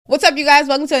What's up, you guys?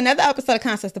 Welcome to another episode of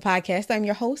Constance, the podcast. I'm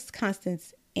your host,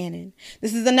 Constance Annan.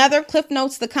 This is another Cliff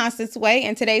Notes the Constance Way,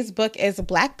 and today's book is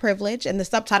Black Privilege, and the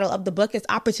subtitle of the book is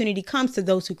Opportunity Comes to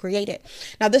Those Who Create It.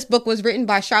 Now, this book was written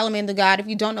by Charlamagne Tha God. If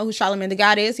you don't know who Charlamagne Tha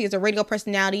God is, he is a radio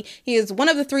personality. He is one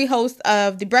of the three hosts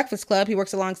of The Breakfast Club. He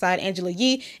works alongside Angela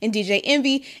Yee and DJ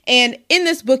Envy, and in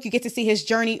this book, you get to see his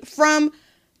journey from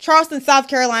Charleston, South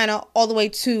Carolina, all the way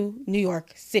to New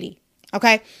York City.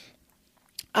 Okay?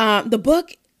 The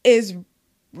book is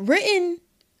written,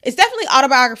 it's definitely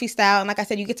autobiography style, and like I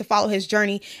said, you get to follow his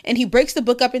journey, and he breaks the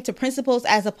book up into principles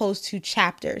as opposed to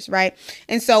chapters, right?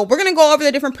 And so we're going to go over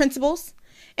the different principles,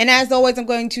 and as always, I'm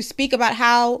going to speak about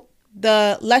how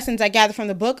the lessons I gather from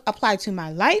the book apply to my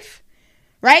life,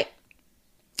 right?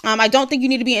 I don't think you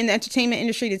need to be in the entertainment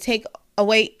industry to take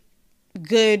away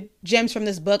good gems from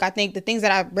this book. I think the things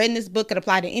that I've read in this book could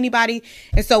apply to anybody.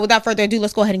 And so without further ado,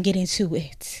 let's go ahead and get into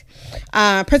it.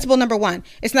 Principle number 1,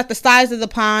 it's not the size of the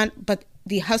pond, but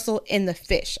the hustle in the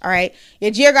fish. All right.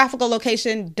 Your geographical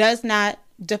location does not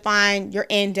define your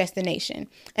end destination.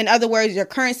 In other words, your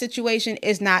current situation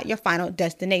is not your final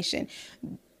destination.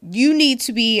 You need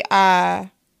to be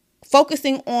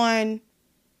focusing on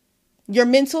your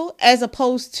mental as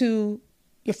opposed to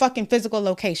your fucking physical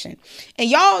location. And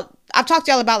y'all, I've talked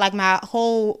to y'all about like my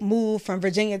whole move from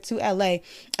Virginia to LA.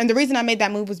 And the reason I made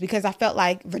that move was because I felt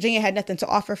like Virginia had nothing to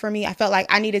offer for me. I felt like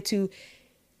I needed to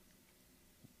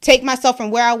take myself from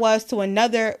where I was to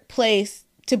another place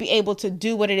to be able to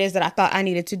do what it is that I thought I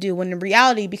needed to do. When in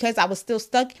reality, because I was still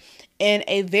stuck in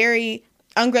a very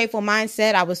ungrateful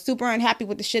mindset, I was super unhappy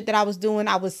with the shit that I was doing.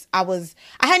 I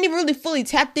hadn't even really fully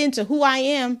tapped into who I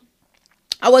am.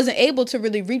 I wasn't able to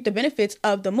really reap the benefits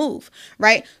of the move,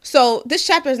 right? So this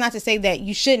chapter is not to say that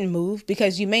you shouldn't move,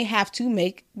 because you may have to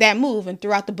make that move. And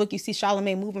throughout the book, you see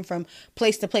Charlamagne moving from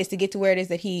place to place to get to where it is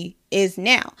that he is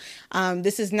now.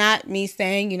 This is not me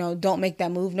saying, don't make that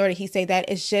move, nor did he say that.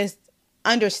 It's just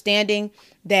understanding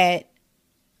that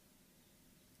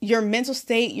your mental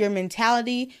state, your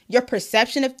mentality, your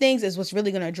perception of things is what's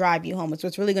really going to drive you home. It's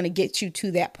what's really going to get you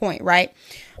to that point, right?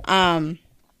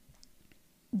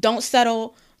 Don't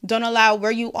settle. Don't allow where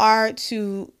you are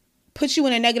to put you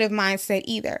in a negative mindset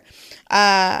either.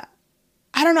 I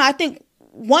don't know. I think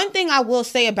one thing I will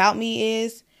say about me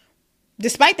is,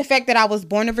 despite the fact that I was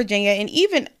born in Virginia, and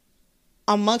even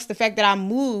amongst the fact that I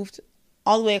moved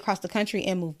all the way across the country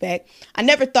and moved back, I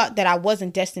never thought that I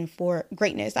wasn't destined for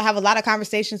greatness. I have a lot of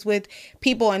conversations with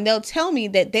people, and they'll tell me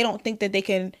that they don't think that they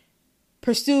can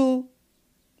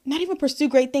not even pursue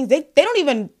great things. They don't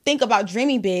even think about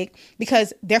dreaming big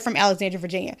because they're from Alexandria,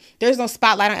 Virginia. There's no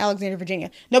spotlight on Alexandria,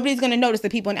 Virginia. Nobody's going to notice the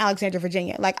people in Alexandria,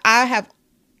 Virginia. Like,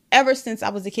 ever since I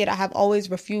was a kid, I have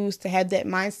always refused to have that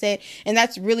mindset. And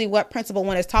that's really what Principle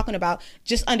 1 is talking about.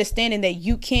 Just understanding that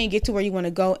you can get to where you want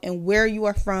to go, and where you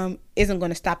are from isn't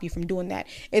going to stop you from doing that.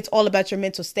 It's all about your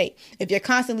mental state. If you're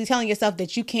constantly telling yourself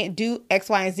that you can't do X,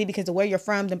 Y, and Z because of where you're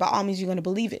from, then by all means, you're going to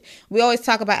believe it. We always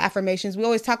talk about affirmations. We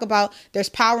always talk about there's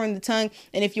power in the tongue.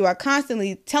 And if you are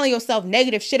constantly telling yourself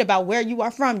negative shit about where you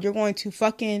are from, you're going to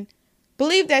fucking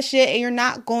believe that shit, and you're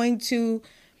not going to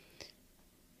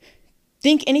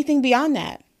think anything beyond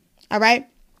that. All right.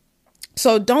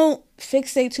 So don't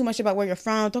fixate too much about where you're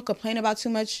from. Don't complain too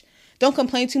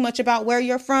much about where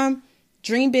you're from.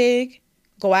 Dream big.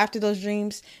 Go after those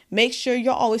dreams. Make sure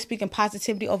you're always speaking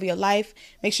positivity over your life.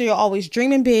 Make sure you're always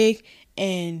dreaming big,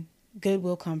 and good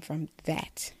will come from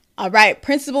that. All right.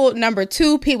 Principle number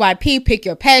 2, PYP, pick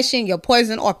your passion, your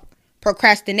poison, or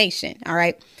procrastination. All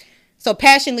right. So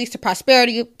passion leads to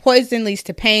prosperity. Poison leads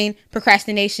to pain.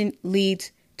 Procrastination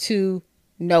leads to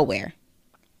nowhere.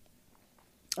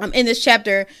 In this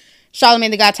chapter,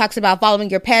 Charlamagne Tha God talks about following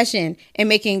your passion and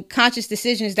making conscious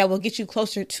decisions that will get you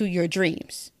closer to your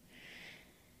dreams.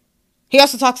 He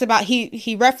also talks about,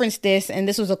 he referenced this, and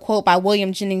this was a quote by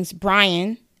William Jennings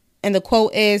Bryan. And the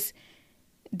quote is,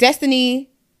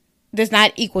 "Destiny does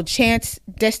not equal chance.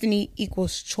 Destiny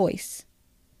equals choice."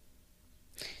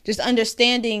 Just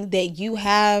understanding that you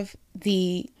have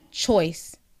the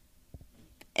choice,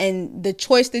 and the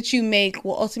choice that you make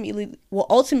will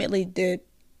ultimately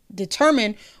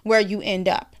determine where you end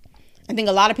up. I think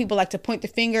a lot of people like to point the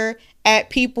finger at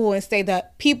people and say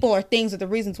that people or things are the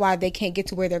reasons why they can't get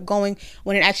to where they're going,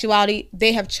 when in actuality,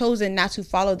 they have chosen not to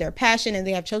follow their passion, and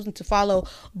they have chosen to follow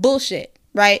bullshit,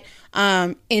 right?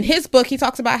 In his book, he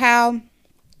talks about how,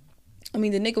 the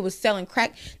nigga was selling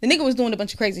crack. The nigga was doing a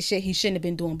bunch of crazy shit he shouldn't have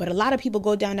been doing. But a lot of people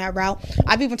go down that route.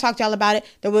 I've even talked to y'all about it.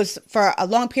 There was, for a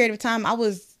long period of time, I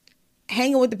was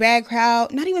hanging with the bad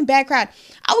crowd. Not even bad crowd.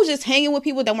 I was just hanging with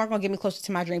people that weren't going to get me closer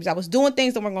to my dreams. I was doing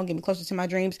things that weren't going to get me closer to my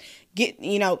dreams.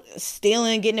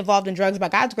 Stealing, getting involved in drugs. By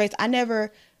God's grace, I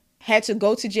never had to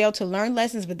go to jail to learn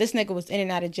lessons, but this nigga was in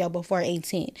and out of jail before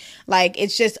 18. Like,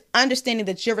 it's just understanding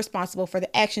that you're responsible for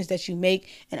the actions that you make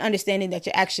and understanding that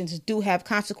your actions do have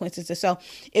consequences. And so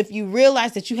if you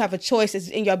realize that you have a choice, it's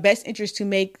in your best interest to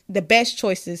make the best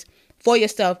choices for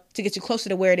yourself to get you closer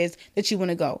to where it is that you want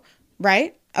to go.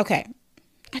 Right? Okay.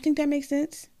 I think that makes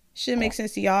sense. Should make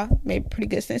sense to y'all. Made pretty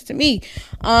good sense to me.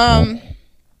 I'm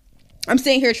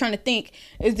sitting here trying to think,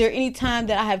 is there any time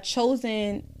that I have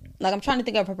chosen, like, I'm trying to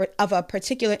think of a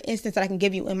particular instance that I can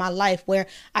give you in my life where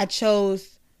I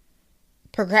chose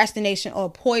procrastination or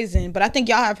poison. But I think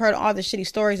y'all have heard all the shitty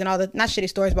stories and all the, not shitty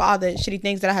stories, but all the shitty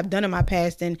things that I have done in my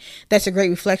past. And that's a great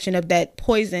reflection of that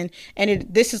poison. And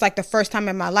this is like the first time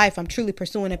in my life I'm truly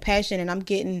pursuing a passion, and I'm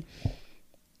getting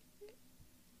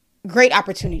great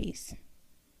opportunities.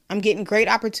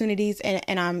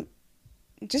 And I'm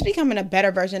just becoming a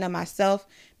better version of myself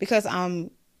because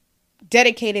I'm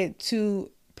dedicated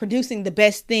to producing the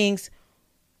best things,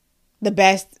 the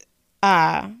best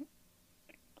content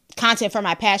for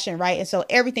my passion, right? And so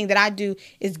everything that I do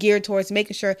is geared towards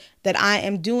making sure that I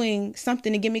am doing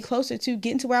something to get me closer to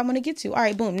getting to where I want to get to. All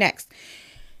right, boom, next.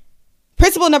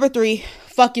 Principle number 3,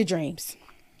 fuck your dreams.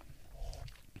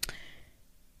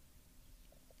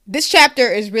 This chapter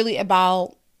is really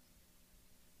about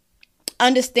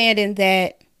understanding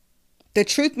that the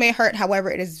truth may hurt,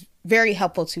 however, it is very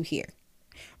helpful to hear,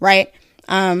 right?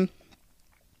 So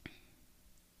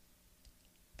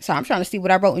I'm trying to see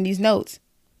what I wrote in these notes.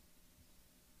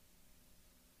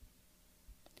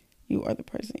 You are the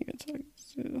person you're talking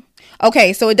to.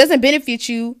 Okay, so it doesn't benefit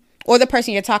you or the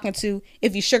person you're talking to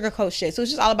if you sugarcoat shit. So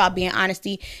it's just all about being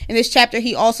honesty. In this chapter,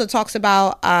 he also talks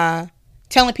about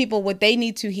telling people what they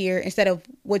need to hear instead of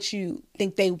what you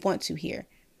think they want to hear.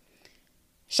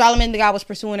 Charlamagne Tha God was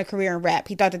pursuing a career in rap.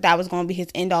 He thought that was going to be his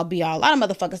end all be all. A lot of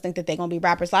motherfuckers think that they're going to be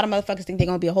rappers. A lot of motherfuckers think they're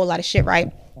going to be a whole lot of shit,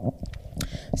 right?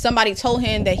 Somebody told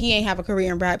him that he ain't have a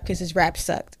career in rap because his rap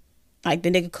sucked. Like,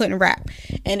 the nigga couldn't rap.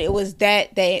 And it was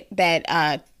that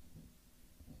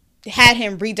had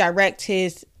him redirect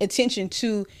his attention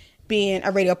to being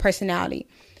a radio personality.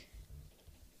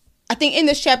 I think in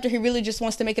this chapter, he really just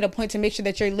wants to make it a point to make sure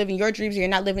that you're living your dreams and you're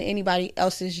not living anybody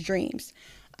else's dreams.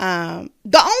 The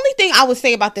only thing I would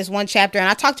say about this one chapter, and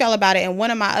I talked to y'all about it in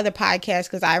one of my other podcasts,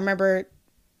 because I remember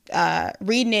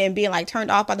reading it and being like turned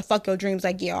off by the fuck your dreams.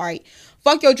 Like, yeah, all right,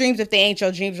 fuck your dreams if they ain't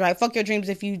your dreams, right? Fuck your dreams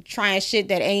if you trying shit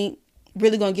that ain't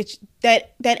really gonna get you,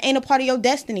 that ain't a part of your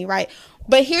destiny, right?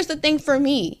 But here's the thing for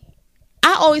me.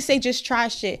 I always say just try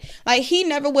shit. Like, he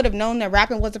never would have known that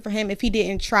rapping wasn't for him if he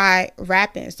didn't try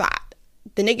rapping. So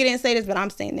the nigga didn't say this, but I'm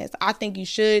saying this. I think you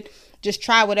should just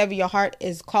try whatever your heart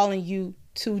is calling you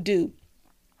to do,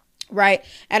 right?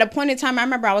 At a point in time, I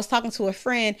remember I was talking to a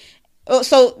friend.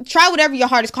 So try whatever your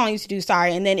heart is calling you to do,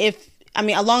 sorry. And then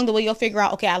along the way, you'll figure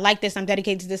out, okay, I like this, I'm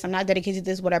dedicated to this, I'm not dedicated to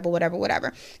this,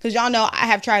 whatever. Because y'all know I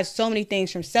have tried so many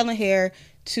things, from selling hair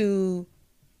to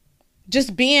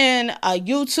just being a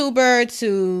YouTuber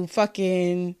to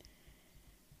fucking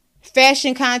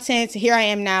fashion content. Here I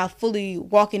am now, fully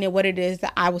walking in what it is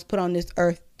that I was put on this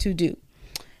earth to do.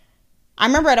 I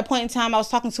remember at a point in time, I was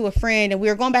talking to a friend and we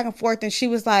were going back and forth, and she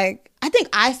was like, I think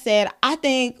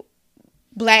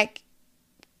Black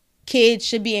kids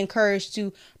should be encouraged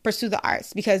to pursue the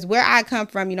arts, because where I come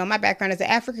from, my background as an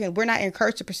African, we're not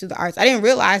encouraged to pursue the arts. I didn't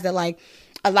realize that, like,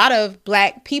 a lot of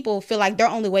Black people feel like their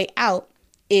only way out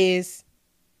is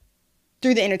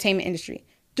through the entertainment industry,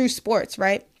 through sports,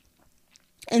 right?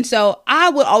 And so I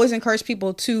would always encourage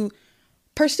people to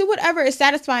pursue whatever is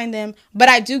satisfying them. But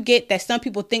I do get that some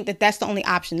people think that that's the only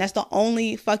option. That's the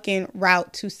only fucking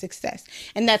route to success.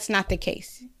 And that's not the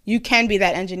case. You can be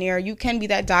that engineer. You can be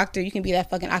that doctor. You can be that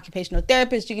fucking occupational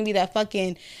therapist. You can be that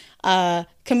fucking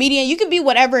comedian. You can be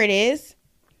whatever it is.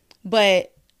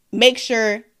 But make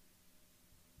sure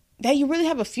that you really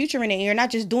have a future in it. And you're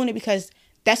not just doing it because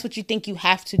that's what you think you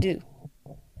have to do.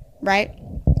 Right?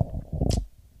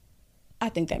 I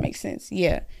think that makes sense.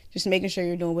 Yeah. Just making sure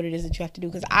you're doing what it is that you have to do.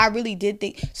 Because I really did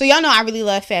think... So y'all know I really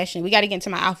love fashion. We got to get into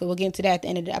my outfit. We'll get into that at the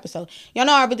end of the episode. Y'all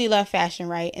know I really love fashion,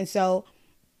 right? And so,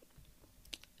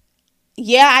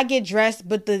 yeah, I get dressed.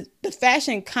 But the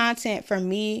fashion content for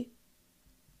me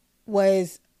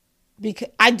was... because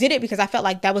I did it because I felt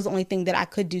like that was the only thing that I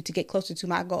could do to get closer to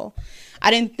my goal. I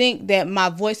didn't think that my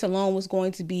voice alone was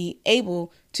going to be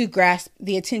able to grasp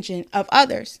the attention of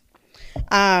others.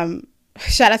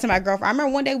 Shout out to my girlfriend. I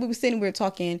remember one day we were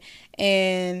talking,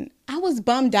 and I was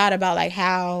bummed out about like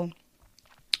how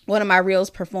one of my reels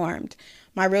performed.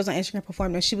 my Reels on Instagram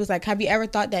performance. She was like, have you ever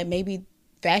thought that maybe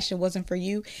fashion wasn't for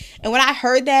you? And when I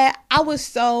heard that, I was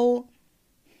so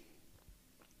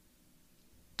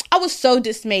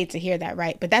dismayed to hear that,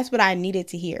 right? But that's what I needed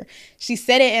to hear. She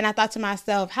said it, and I thought to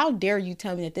myself, how dare you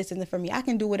tell me that this isn't for me? I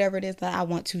can do whatever it is that I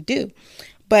want to do.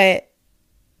 But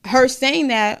her saying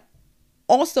that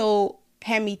also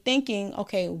had me thinking,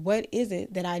 okay, what is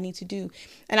it that I need to do?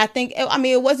 And I think,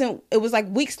 it was like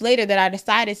weeks later that I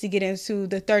decided to get into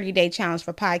the 30-day challenge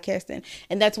for podcasting.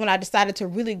 And that's when I decided to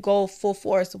really go full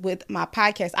force with my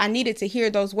podcast. I needed to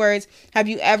hear those words. Have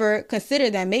you ever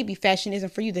considered that maybe fashion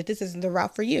isn't for you, that this isn't the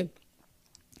route for you?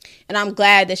 And I'm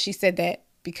glad that she said that,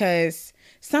 because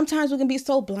sometimes we can be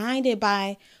so blinded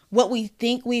by what we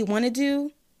think we want to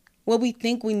do, what we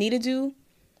think we need to do,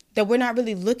 that we're not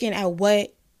really looking at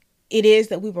what it is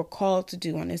that we were called to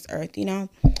do on this earth, you know?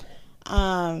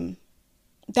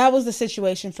 That was the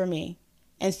situation for me.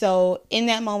 And so in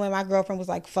that moment, my girlfriend was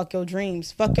like, fuck your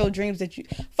dreams. Fuck your dreams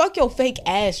fuck your fake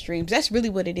ass dreams. That's really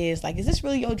what it is. Like, is this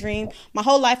really your dream? My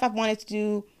whole life I've wanted to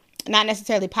do, not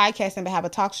necessarily podcasting, but have a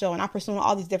talk show. And I'm pursuing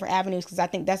all these different avenues because I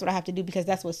think that's what I have to do, because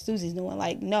that's what Susie's doing.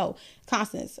 Like, no,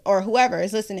 Constance or whoever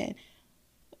is listening,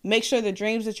 make sure the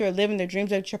dreams that you're living, the dreams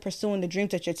that you're pursuing, the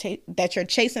dreams that you're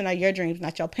chasing are your dreams,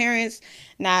 not your parents,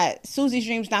 not Susie's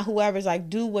dreams, not whoever's. Like,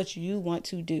 do what you want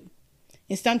to do.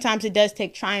 And sometimes it does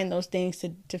take trying those things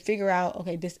to figure out,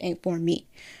 okay, this ain't for me.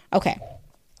 Okay.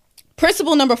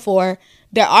 Principle number 4,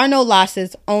 there are no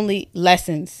losses, only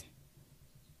lessons.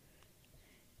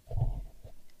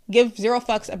 Give 0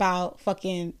 fucks about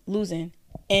fucking losing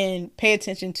and pay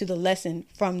attention to the lesson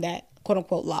from that quote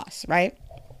unquote loss, right?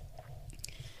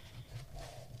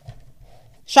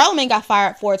 Charlamagne got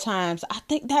fired 4 times. I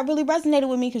think that really resonated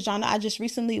with me because y'all know I just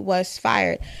recently was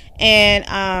fired.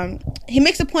 And he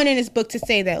makes a point in his book to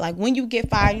say that, like, when you get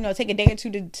fired, you know, take a day or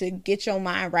two to get your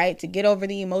mind right, to get over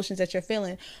the emotions that you're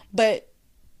feeling. But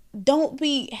don't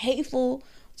be hateful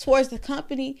towards the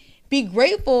company. Be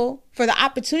grateful for the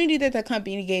opportunity that the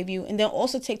company gave you. And then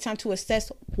also take time to assess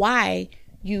why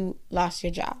you lost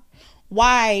your job,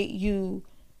 why you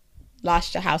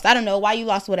lost your house. I don't know, why you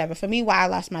lost whatever. For me, why I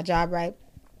lost my job, right?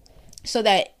 So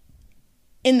that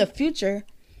in the future,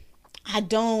 I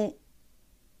don't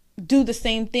do the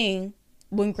same thing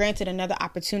when granted another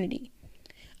opportunity.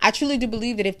 I truly do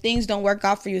believe that if things don't work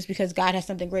out for you, it's because God has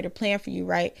something greater planned for you,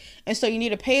 right? And so you need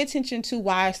to pay attention to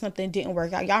why something didn't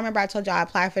work out. Y'all remember I told y'all I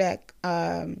applied for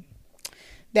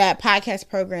that podcast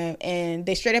program, and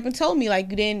they straight up and told me,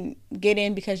 like, you didn't get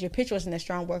in because your pitch wasn't as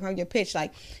strong. Work on your pitch.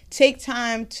 Like, take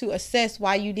time to assess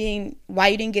why you didn't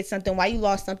get something, why you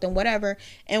lost something, whatever,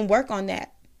 and work on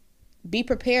that. Be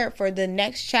prepared for the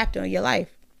next chapter in your life.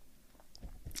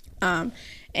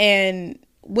 And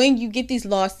when you get these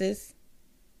losses,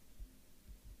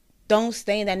 don't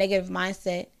stay in that negative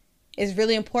mindset. It's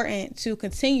really important to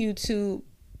continue to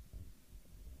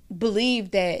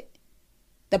believe that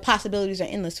the possibilities are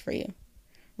endless for you,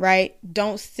 right?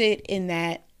 Don't sit in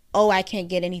that, oh, I can't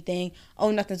get anything.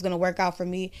 Oh, nothing's going to work out for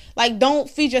me. Like, don't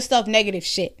feed yourself negative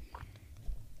shit.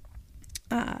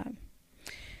 I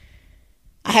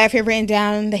have here written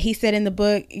down that he said in the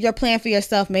book, your plan for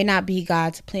yourself may not be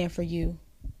God's plan for you.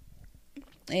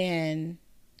 And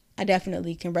I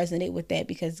definitely can resonate with that,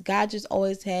 because God just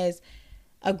always has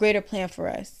a greater plan for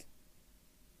us.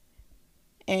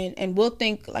 And we'll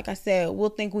think, like I said, we'll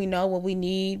think we know what we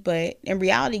need, but in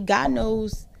reality, God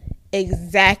knows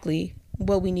exactly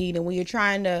what we need. And when you're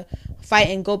trying to fight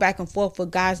and go back and forth with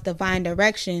God's divine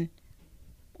direction,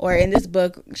 or in this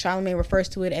book, Charlamagne refers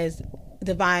to it as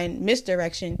divine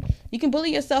misdirection, you can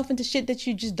bully yourself into shit that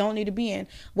you just don't need to be in.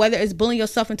 Whether it's bullying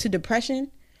yourself into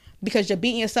depression because you're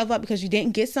beating yourself up because you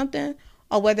didn't get something,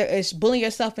 or whether it's bullying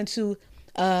yourself into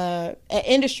an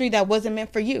industry that wasn't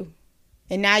meant for you.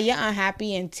 And now you're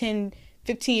unhappy, and 10,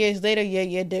 15 years later,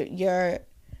 you're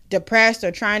depressed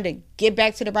or trying to get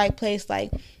back to the right place.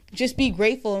 Like, just be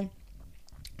grateful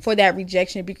for that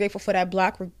rejection. Be grateful for that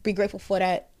block. Be grateful for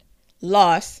that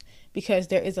loss, because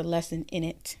there is a lesson in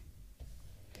it.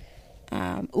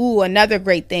 Another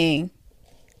great thing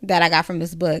that I got from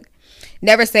this book.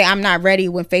 Never say I'm not ready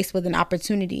when faced with an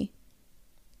opportunity.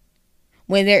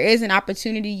 When there is an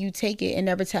opportunity, you take it, and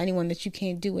never tell anyone that you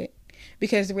can't do it.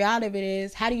 Because the reality of it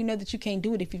is, how do you know that you can't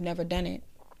do it if you've never done it?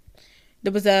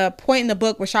 There was a point in the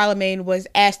book where Charlamagne was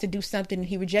asked to do something and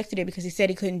he rejected it because he said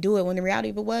he couldn't do it. When the reality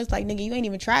of it was, like, nigga, you ain't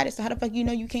even tried it. So how the fuck you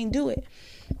know you can't do it?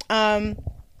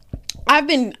 I've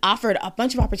been offered a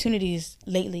bunch of opportunities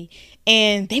lately,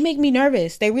 and they make me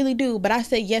nervous. They really do. But I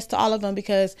say yes to all of them,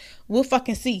 because we'll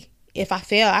fucking see. If I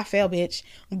fail, bitch.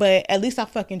 But at least I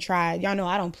fucking tried. Y'all know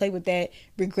I don't play with that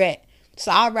regret.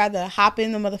 So I'd rather hop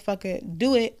in the motherfucker,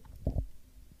 do it,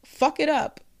 fuck it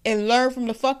up, and learn from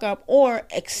the fuck up, or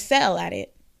excel at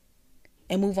it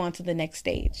and move on to the next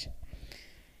stage.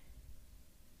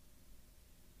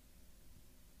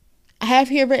 I have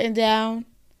here written down,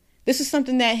 this is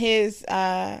something that his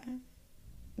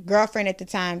girlfriend at the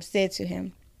time said to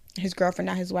him. His girlfriend,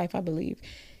 not his wife, I believe.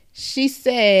 She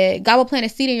said, God will plant a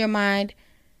seed in your mind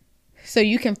so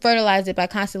you can fertilize it by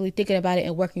constantly thinking about it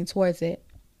and working towards it.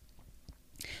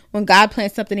 When God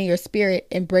plants something in your spirit,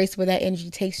 embrace where that energy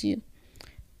takes you.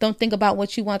 Don't think about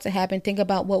what you want to happen. Think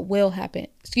about what will happen.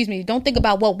 Don't think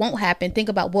about what won't happen. Think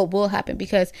about what will happen,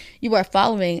 because you are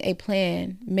following a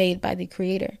plan made by the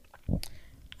Creator.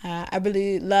 I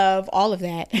really love all of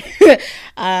that.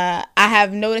 I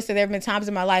have noticed that there have been times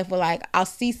in my life where, like, I'll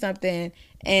see something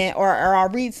or I'll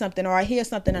read something or I hear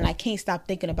something and I can't stop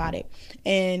thinking about it.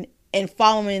 And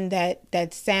following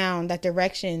that sound, that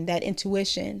direction, that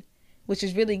intuition, which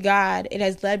is really God, it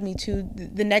has led me to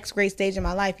the next great stage in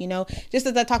my life, you know. Just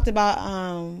as I talked about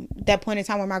that point in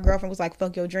time where my girlfriend was like,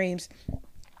 fuck your dreams,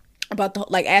 about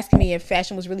asking me if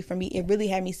fashion was really for me. It really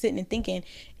had me sitting and thinking,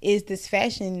 is this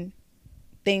fashion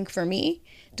thing for me?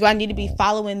 Do I need to be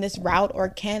following this route,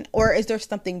 or is there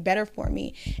something better for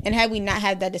me? And had we not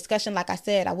had that discussion, like I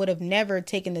said, I would have never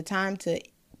taken the time to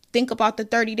think about the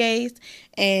 30 days,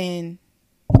 and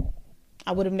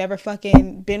I would have never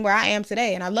fucking been where I am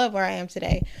today. And I love where I am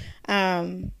today.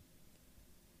 Even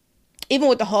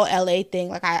with the whole LA thing,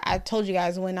 like I told you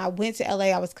guys, when I went to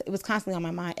LA, it was constantly on my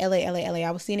mind. LA.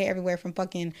 I was seeing it everywhere, from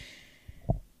fucking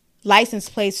license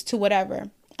plates to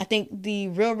whatever. I think the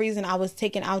real reason I was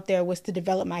taken out there was to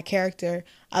develop my character.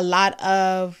 A lot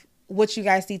of what you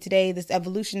guys see today, this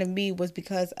evolution of me, was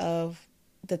because of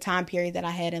the time period that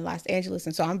I had in Los Angeles.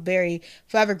 And so I'm very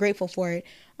forever grateful for it.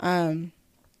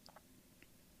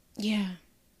 Yeah.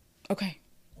 Okay.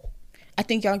 I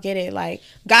think y'all get it. Like,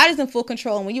 God is in full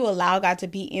control. And when you allow God to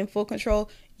be in full control,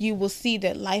 you will see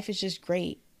that life is just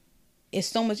great. It's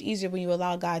so much easier when you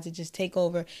allow God to just take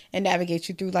over and navigate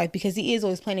you through life, because he is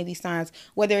always planting these signs,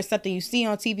 whether it's something you see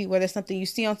on TV, whether it's something you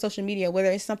see on social media,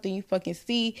 whether it's something you fucking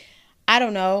see, I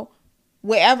don't know,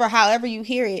 wherever, however you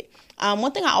hear it.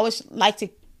 One thing I always like to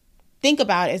think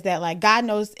about is that, like, God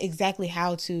knows exactly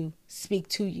how to speak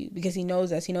to you, because he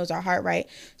knows us. He knows our heart, right?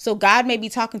 So God may be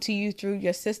talking to you through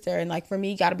your sister. And like, for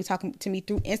me, God to be talking to me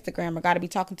through Instagram, or God to be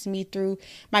talking to me through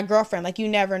my girlfriend. Like, you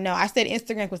never know. I said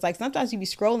Instagram was like, sometimes you be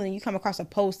scrolling and you come across a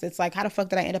post. It's like, how the fuck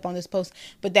did I end up on this post?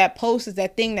 But that post is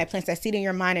that thing that plants that seed in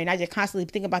your mind. And now you're constantly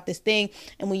thinking about this thing.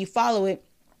 And when you follow it,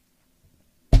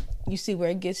 you see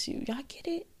where it gets you. Y'all get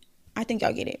it? I think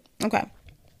y'all get it. Okay.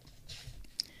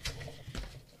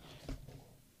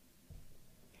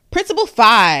 Principle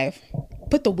 5,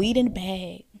 put the weed in the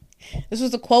bag. This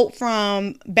was a quote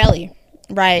from Belly,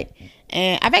 right?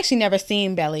 And I've actually never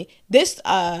seen Belly. This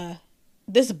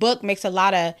book makes a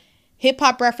lot of hip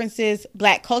hop references,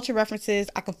 black culture references.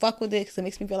 I can fuck with it because it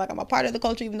makes me feel like I'm a part of the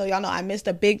culture, even though y'all know I missed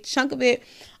a big chunk of it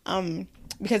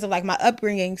because of like my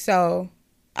upbringing. So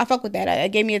I fuck with that.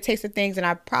 It gave me a taste of things, and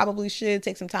I probably should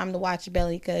take some time to watch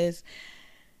Belly, because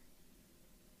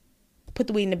put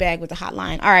the weed in the bag with the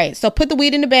hotline. All right, so put the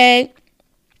weed in the bag.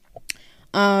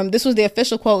 This was the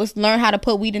official quote. It's learn how to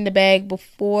put weed in the bag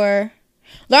before.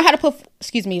 Learn how to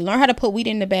put weed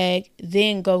in the bag,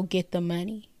 then go get the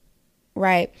money.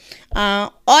 Right.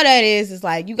 All that is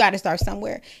like, you got to start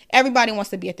somewhere. Everybody wants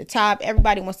to be at the top.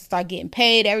 Everybody wants to start getting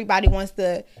paid. Everybody wants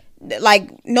to,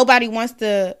 like, nobody wants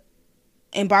to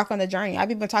embark on the journey. I've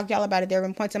even talked to y'all about it. There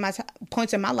have been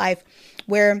points in my life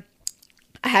where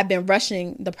I have been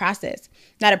rushing the process,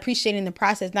 not appreciating the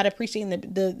process, not appreciating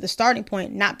the starting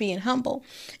point, not being humble.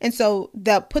 And so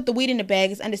the put the weed in the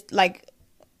bag is like,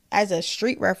 as a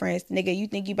street reference, nigga, you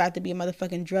think you about to be a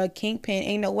motherfucking drug kingpin.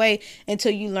 Ain't no way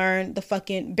until you learn the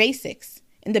fucking basics.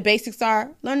 And the basics are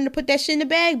learning to put that shit in the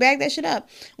bag that shit up.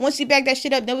 Once you bag that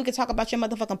shit up, then we can talk about your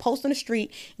motherfucking post on the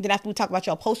street. And then after we talk about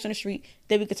your post on the street,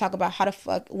 then we can talk about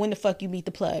when the fuck you meet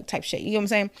the plug type shit. You know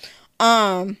what I'm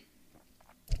saying?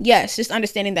 Yes, just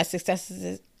understanding that success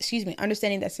is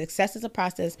a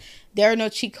process. There are no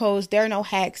cheat codes. There are no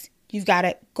hacks. You've got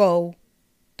to go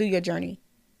through your journey.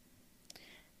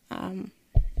 And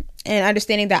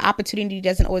understanding that opportunity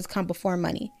doesn't always come before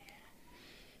money.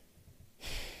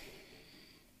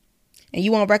 And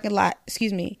you won't recognize,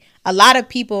 a lot of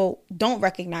people don't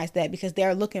recognize that because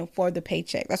they're looking for the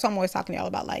paycheck. That's what I'm always talking to y'all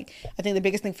about. Like, I think the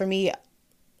biggest thing for me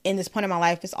in this point in my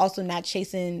life is also not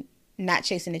chasing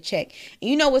a check. And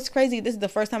you know what's crazy? This is the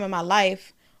first time in my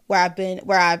life where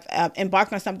I've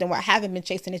embarked on something where I haven't been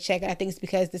chasing a check. And I think it's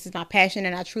because this is my passion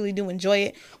and I truly do enjoy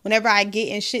it. Whenever I get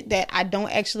in shit that I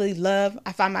don't actually love,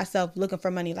 I find myself looking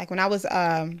for money. Like when I was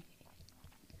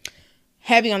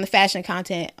heavy on the fashion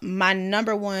content, my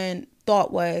number one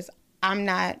thought was, I'm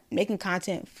not making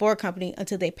content for a company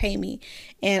until they pay me.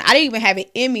 And I didn't even have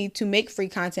it in me to make free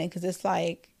content because it's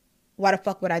like, why the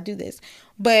fuck would I do this?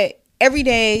 But every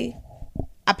day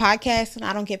I podcast and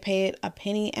I don't get paid a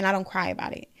penny and I don't cry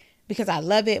about it because I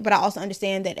love it. But I also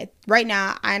understand that right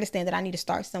now I understand that I need to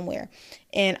start somewhere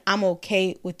and I'm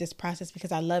okay with this process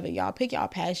because I love it. Y'all pick y'all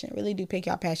passion. Really do pick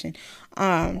y'all passion.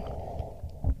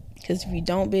 Because if you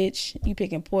don't, bitch, you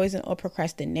picking poison or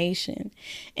procrastination.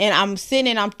 And I'm sitting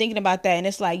and I'm thinking about that. And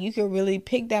it's like, you could really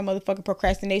pick that motherfucking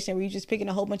procrastination where you're just picking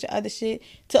a whole bunch of other shit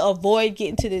to avoid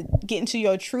getting to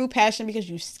your true passion because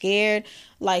you're scared.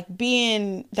 Like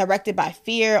being directed by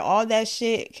fear, all that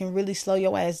shit can really slow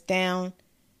your ass down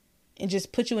and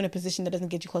just put you in a position that doesn't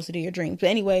get you closer to your dreams. But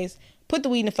anyways, put the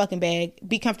weed in the fucking bag.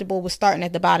 Be comfortable with starting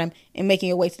at the bottom and making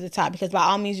your way to the top. Because by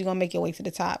all means, you're going to make your way to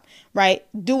the top, right?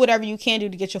 Do whatever you can do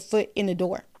to get your foot in the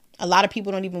door. A lot of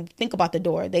people don't even think about the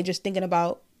door. They just thinking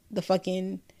about the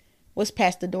fucking, what's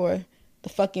past the door? The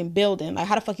fucking building. Like,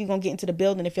 how the fuck you going to get into the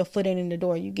building if your foot ain't in the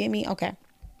door? You get me? Okay.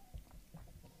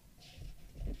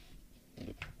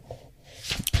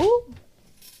 Ooh.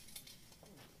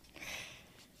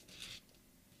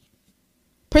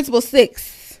 Principle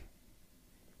 6,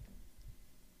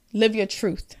 live your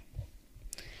truth.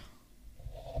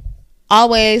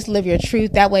 Always live your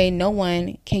truth. That way no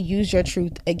one can use your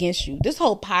truth against you. This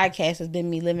whole podcast has been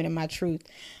me living in my truth.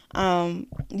 Y'all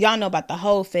know about the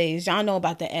whole phase. Y'all know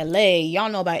about the LA.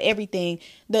 Y'all know about everything.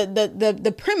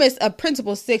 The premise of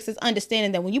Principle 6 is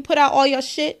understanding that when you put out all your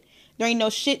shit, there ain't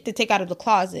no shit to take out of the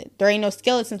closet. There ain't no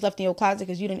skeletons left in your closet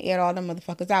because you didn't air all them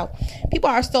motherfuckers out. People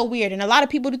are so weird. And a lot of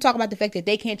people do talk about the fact that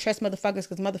they can't trust motherfuckers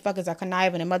because motherfuckers are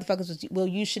conniving and motherfuckers will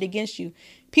use shit against you.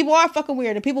 People are fucking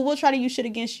weird and people will try to use shit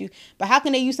against you. But how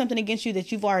can they use something against you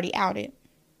that you've already outed?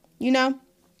 You know?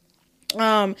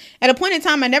 At a point in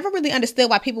time, I never really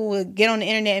understood why people would get on the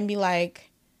internet and be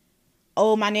like,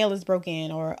 oh, my nail is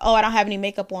broken, or, oh, I don't have any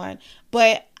makeup on.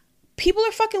 But people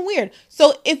are fucking weird.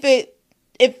 So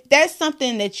if that's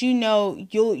something that you know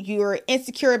you're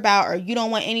insecure about, or you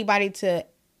don't want anybody to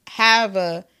have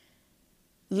a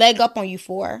leg up on you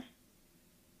for,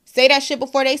 say that shit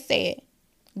before they say it.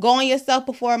 Go on yourself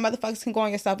before motherfuckers can go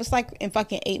on yourself. It's like in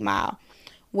fucking 8 Mile,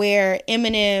 where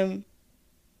Eminem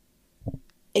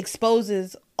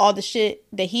exposes all the shit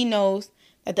that he knows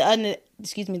that the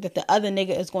other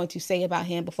nigga is going to say about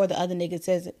him before the other nigga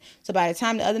says it. So by the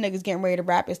time the other nigga's getting ready to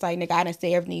rap, it's like, nigga, I didn't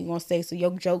say everything you're going to say, so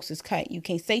your jokes is cut. You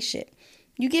can't say shit.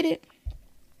 You get it?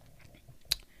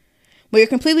 When you're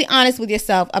completely honest with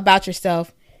yourself about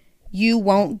yourself, you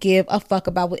won't give a fuck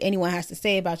about what anyone has to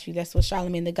say about you. That's what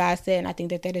Charlamagne Tha God said, and I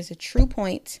think that is a true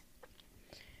point.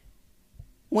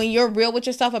 When you're real with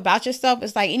yourself about yourself,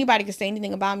 it's like anybody can say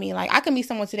anything about me. Like, I can meet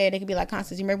someone today, they could be like,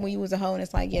 Constance, you remember when you was a hoe? And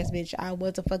it's like, yes, bitch, I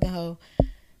was a fucking hoe.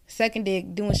 Second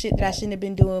dick, doing shit that I shouldn't have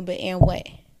been doing, but and what?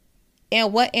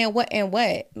 And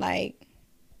what? Like,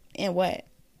 and what?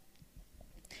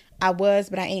 I was,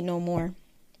 but I ain't no more.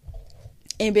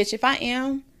 And bitch, if I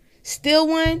am still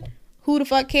one, who the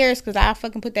fuck cares? Because I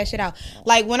fucking put that shit out.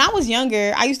 Like, when I was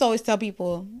younger, I used to always tell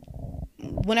people,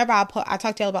 whenever I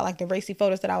talk to y'all about like the racy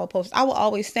photos that I would post, I will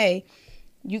always say,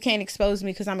 you can't expose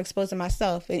me because I'm exposing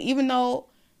myself. And even though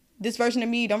this version of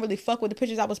me don't really fuck with the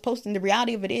pictures I was posting, the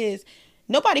reality of it is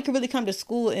nobody can really come to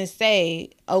school and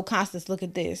say, oh, Constance, look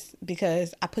at this,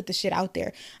 because I put the shit out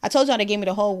there. I told y'all they gave me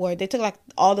the whole award. They took like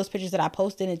all those pictures that I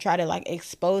posted and tried to like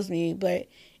expose me, but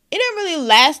it didn't really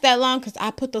last that long because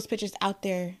I put those pictures out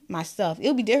there myself. It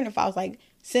would be different if I was like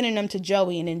sending them to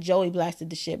Joey and then Joey blasted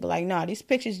the shit. But like, no, these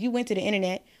pictures, you went to the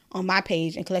internet on my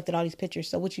page and collected all these pictures.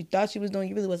 So what you thought you was doing,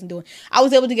 you really wasn't doing. I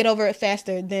was able to get over it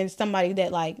faster than somebody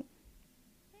that like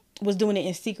was doing it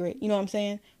in secret. You know what I'm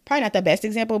saying? Probably not the best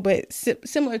example, but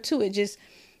similar to it. Just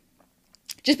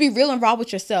be real and raw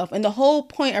with yourself. And the whole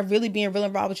point of really being real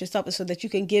and raw with yourself is so that you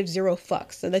can give zero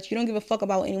fucks. So that you don't give a fuck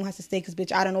about what anyone has to say. Because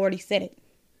bitch, I done already said it.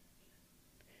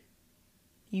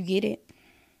 You get it?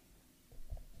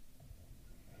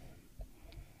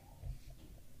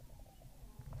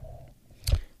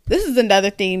 This is another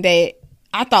thing that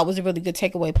I thought was a really good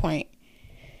takeaway point.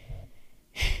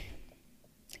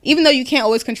 Even though you can't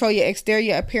always control your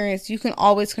exterior appearance, you can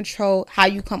always control how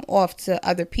you come off to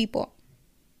other people.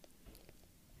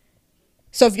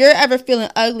 So if you're ever feeling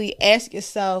ugly, ask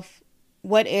yourself,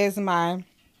 what is my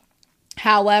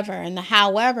however? And the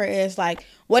however is like,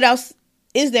 what else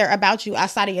is there about you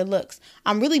outside of your looks?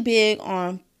 I'm really big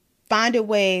on finding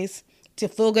ways to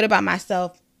feel good about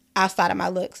myself outside of my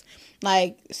looks.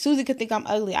 Like, Susie could think I'm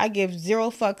ugly. I give zero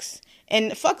fucks.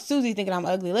 And fuck Susie thinking I'm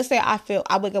ugly. Let's say I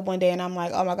wake up one day and I'm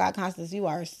like, oh my God, Constance, you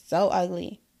are so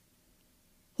ugly.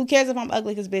 Who cares if I'm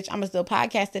ugly? Because, bitch, I'm going to still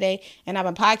podcast today. And I've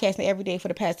been podcasting every day for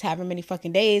the past however many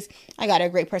fucking days. I got a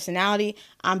great personality.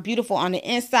 I'm beautiful on the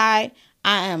inside.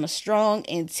 I am a strong,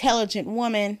 intelligent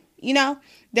woman. You know,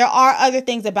 there are other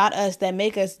things about us that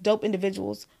make us dope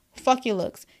individuals. Fuck your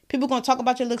looks. People going to talk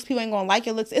about your looks. People ain't going to like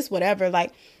your looks. It's whatever.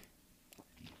 Like,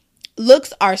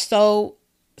 looks are so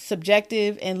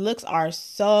subjective and looks are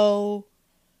so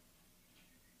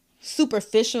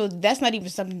superficial. That's not even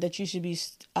something that you should be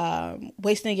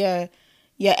wasting your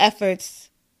efforts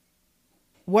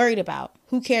worried about.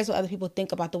 Who cares what other people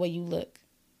think about the way you look?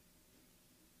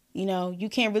 You know, you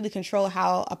can't really control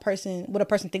what a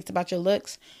person thinks about your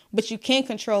looks, but you can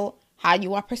control how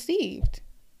you are perceived,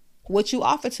 what you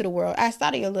offer to the world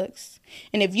outside of your looks.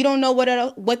 And if you don't know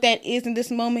what that is in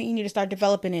this moment, you need to start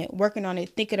developing it, working on it,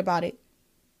 thinking about it.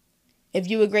 If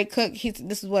you a great cook,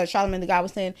 this is what Charlamagne Tha God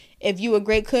was saying. If you a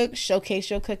great cook, showcase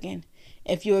your cooking.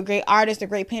 If you're a great artist, a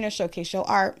great painter, showcase your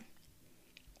art.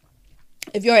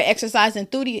 If you're an exercise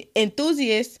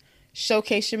enthusiast,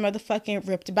 showcase your motherfucking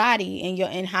ripped body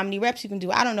and how many reps you can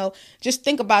do. I don't know. Just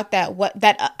think about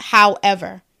that.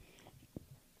 However,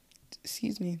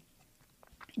 excuse me.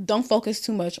 Don't focus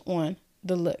too much on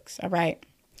the looks. All right.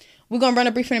 We're going to run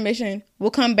a brief intermission.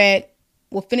 We'll come back.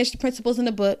 We'll finish the principles in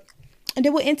the book. And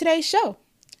then we'll end today's show.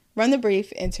 Run the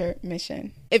brief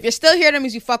intermission. If you're still here, that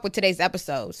means you fuck with today's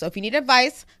episode. So if you need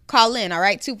advice, call in, all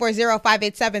right?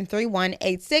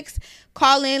 240-587-3186.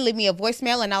 Call in, leave me a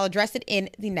voicemail, and I'll address it in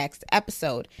the next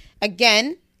episode.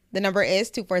 Again, the number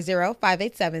is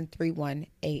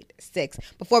 240-587-3186.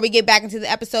 Before we get back into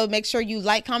the episode, make sure you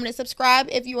like, comment, and subscribe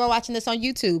if you are watching this on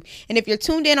YouTube. And if you're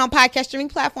tuned in on podcast streaming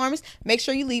platforms, make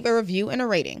sure you leave a review and a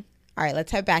rating. All right,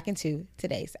 let's head back into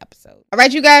today's episode. All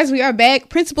right, you guys, we are back.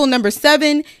 Principle number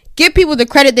 7, give people the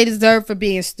credit they deserve for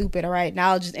being stupid. All right,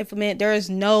 knowledge is infinite. There is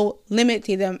no limit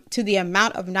to the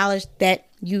amount of knowledge that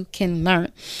you can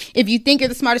learn. If you think you're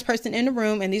the smartest person in the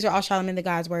room, and these are all Charlamagne Tha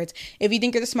God's words, if you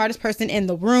think you're the smartest person in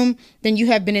the room, then you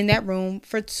have been in that room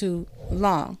for too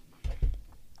long.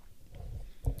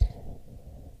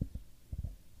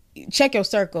 Check your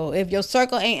circle. If your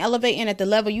circle ain't elevating at the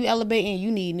level you elevating,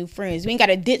 you need new friends. You ain't got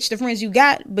to ditch the friends you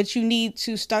got, but you need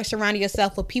to start surrounding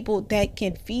yourself with people that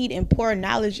can feed and pour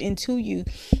knowledge into you.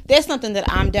 That's something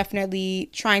that I'm definitely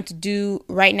trying to do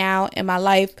right now in my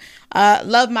life.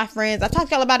 Love my friends. I talked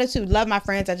to y'all about it too. Love my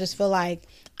friends. I just feel like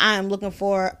I'm looking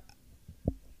for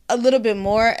a little bit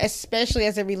more, especially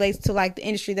as it relates to like the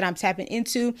industry that I'm tapping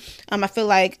into. I feel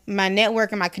like my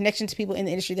network and my connection to people in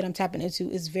the industry that I'm tapping into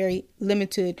is very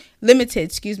limited,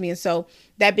 excuse me. And so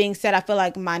that being said, I feel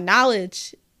like my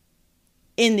knowledge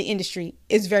in the industry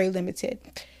is very limited.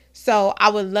 So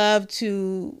I would love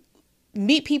to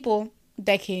meet people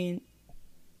that can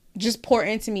just pour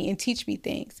into me and teach me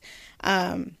things.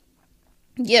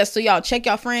 Yeah, so y'all check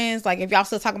y'all friends. Like if y'all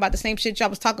still talking about the same shit y'all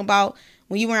was talking about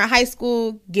when you were in high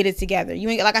school, get it together. You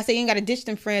ain't, like I said, you ain't got to ditch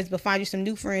them friends, but find you some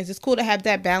new friends. It's cool to have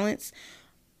that balance,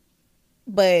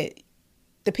 but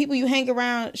the people you hang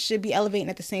around should be elevating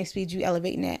at the same speed you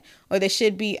elevating at, or they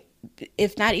should be,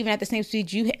 if not even at the same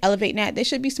speed you elevating at, they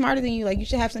should be smarter than you. Like you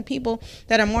should have some people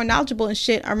that are more knowledgeable and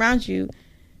shit around you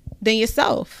than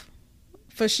yourself,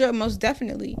 for sure, most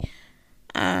definitely.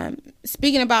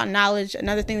 Speaking about knowledge,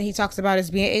 another thing that he talks about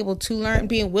is being able to learn,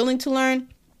 being willing to learn,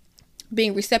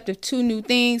 being receptive to new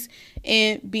things,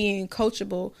 and being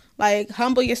coachable. Like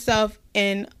humble yourself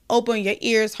and open your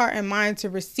ears, heart, and mind to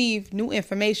receive new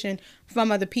information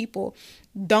from other people.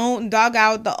 Don't dog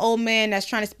out the old man that's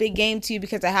trying to spit game to you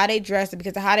because of how they dress or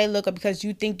because of how they look or because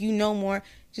you think you know more.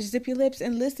 Just zip your lips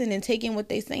and listen and take in what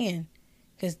they're saying,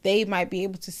 because they might be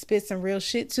able to spit some real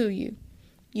shit to you.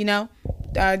 You know,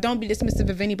 don't be dismissive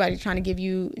of anybody trying to give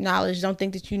you knowledge. Don't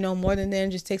think that you know more than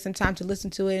them. Just take some time to listen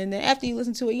to it. And then after you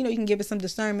listen to it, you know, you can give it some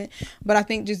discernment. But I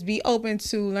think just be open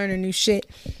to learning new shit,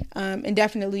 and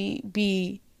definitely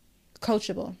be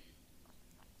coachable.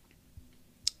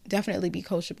 Definitely be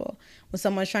coachable. When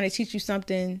someone's trying to teach you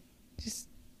something, just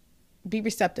be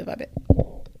receptive of it.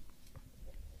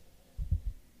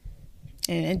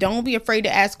 And don't be afraid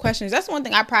to ask questions. That's one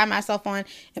thing I pride myself on.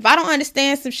 If I don't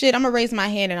understand some shit, I'm going to raise my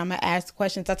hand and I'm going to ask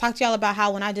questions. I talked to y'all about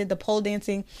how when I did the pole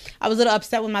dancing, I was a little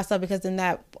upset with myself because in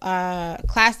that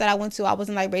class that I went to, I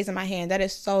wasn't like raising my hand. That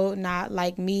is so not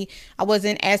like me. I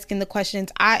wasn't asking the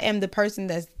questions. I am the person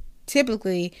that's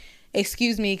typically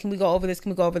excuse me, can we go over this?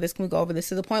 Can we go over this? Can we go over this?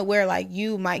 To the point where like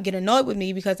you might get annoyed with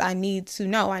me because I need to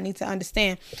know, I need to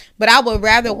understand. But I would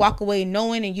rather walk away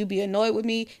knowing and you be annoyed with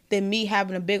me than me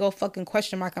having a big old fucking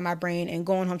question mark on my brain and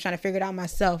going home trying to figure it out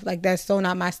myself. Like, that's so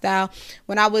not my style.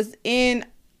 When I was in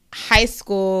high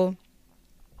school,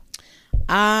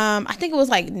 I think it was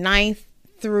like ninth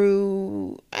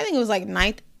and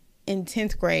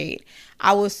 10th grade.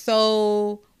 I was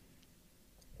so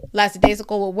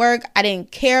lackadaisical with work. I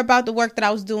didn't care about the work that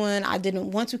I was doing. I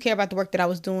didn't want to care about the work that I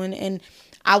was doing. And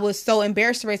I was so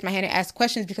embarrassed to raise my hand and ask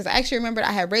questions because I actually remembered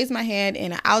I had raised my hand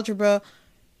in an algebra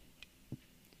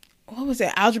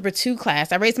 2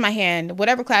 class. I raised my hand,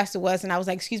 whatever class it was, and I was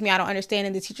like, excuse me, I don't understand.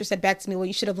 And the teacher said back to me, well,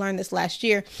 you should have learned this last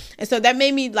year. And so that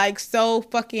made me like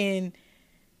that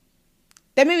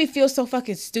made me feel so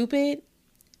fucking stupid.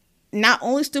 Not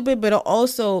only stupid, but it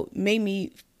also made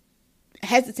me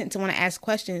hesitant to want to ask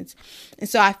questions. And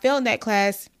so I failed that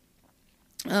class.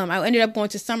 I ended up going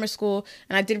to summer school,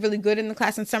 and I did really good in the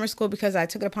class in summer school because I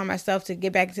took it upon myself to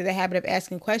get back into the habit of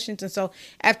asking questions. And so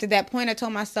after that point, I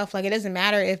told myself, like, it doesn't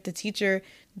matter if the teacher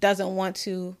doesn't want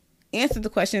to answer the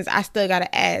questions, I still got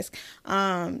to ask.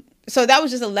 So that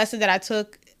was just a lesson that I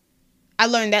took. I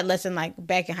learned that lesson like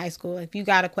back in high school. If you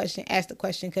got a question, ask the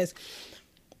question, because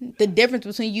the difference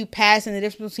between you passing, the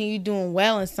difference between you doing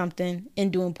well in something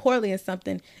and doing poorly in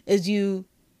something is you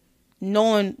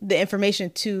knowing the information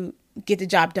to get the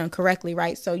job done correctly,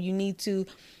 right? So you need to,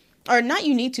 or not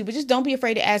you need to, but just don't be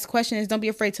afraid to ask questions. Don't be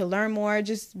afraid to learn more.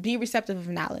 Just be receptive of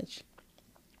knowledge.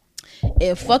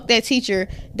 And fuck that teacher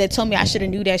that told me I should have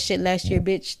knew that shit last year,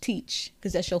 bitch. Teach,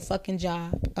 because that's your fucking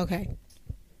job. Okay.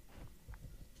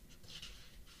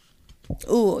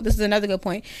 Ooh, this is another good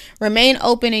point. Remain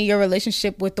open in your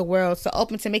relationship with the world. So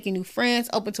open to making new friends,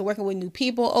 open to working with new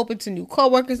people, open to new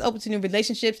coworkers, open to new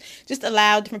relationships. Just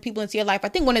allow different people into your life. I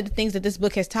think one of the things that this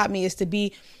book has taught me is to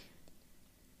be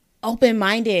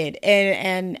open-minded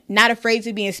and not afraid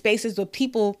to be in spaces with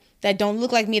people that don't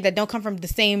look like me, that don't come from the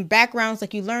same backgrounds.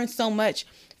 Like, you learn so much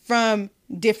from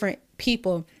different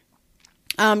people.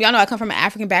 Y'all know I come from an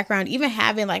African background. Even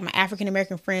having like my African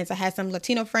American friends, I had some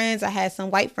Latino friends, I had some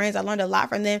white friends. I learned a lot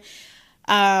from them.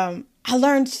 I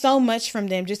learned so much from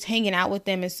them just hanging out with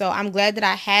them. And so I'm glad that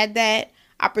I had that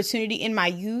opportunity in my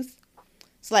youth.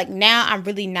 So like now I'm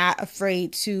really not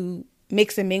afraid to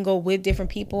mix and mingle with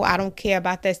different people. I don't care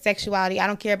about their sexuality. I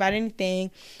don't care about anything.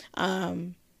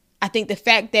 I think the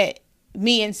fact that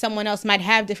me and someone else might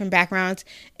have different backgrounds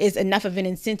is enough of an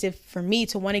incentive for me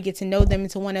to want to get to know them and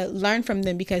to want to learn from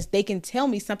them, because they can tell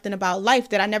me something about life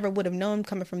that I never would have known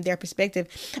coming from their perspective.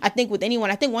 I think with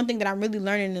anyone, I think one thing that I'm really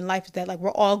learning in life is that like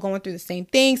we're all going through the same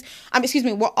things.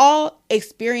 We're all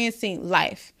experiencing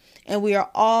life, and we are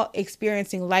all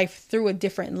experiencing life through a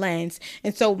different lens.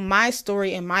 And so my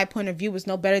story and my point of view was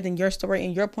no better than your story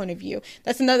and your point of view.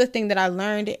 That's another thing that I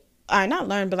learned.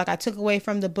 I took away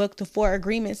from the book, The 4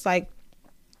 Agreements. Like,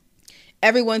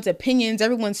 everyone's opinions,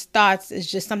 everyone's thoughts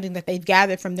is just something that they've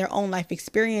gathered from their own life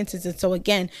experiences. And so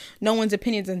again, no one's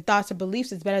opinions and thoughts or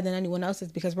beliefs is better than anyone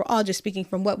else's, because we're all just speaking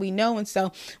from what we know. And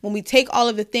so when we take all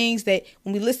of the things that,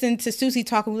 when we listen to Susie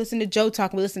talk, when we listen to Joe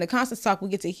talk, when we listen to Constance talk, we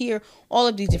get to hear all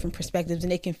of these different perspectives,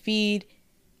 and they can feed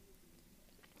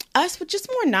us with just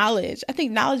more knowledge. I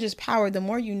think knowledge is power. The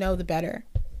more you know, the better.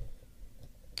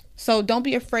 So don't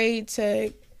be afraid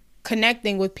to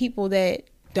connecting with people that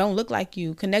don't look like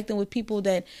you, connecting with people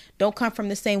that don't come from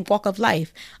the same walk of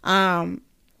life.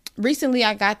 Recently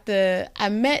I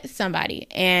met somebody,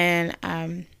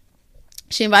 and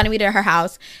she invited me to her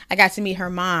house. I got to meet her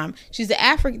mom.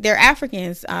 They're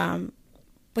Africans.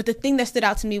 But the thing that stood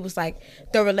out to me was like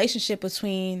the relationship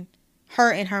between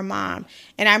her and her mom.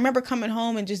 And I remember coming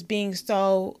home and just being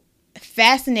so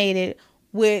fascinated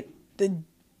with the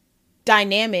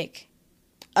dynamic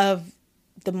of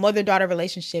the mother-daughter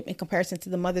relationship in comparison to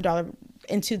the mother-daughter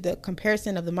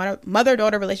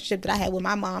relationship that I had with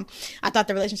my mom. I thought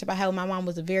the relationship I had with my mom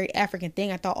was a very African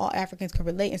thing. I thought all Africans could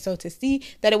relate. And so to see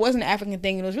that it wasn't an African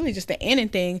thing, and it was really just an Annan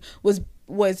thing, was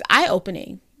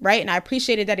eye-opening, right? And I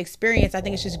appreciated that experience. I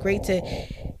think it's just great to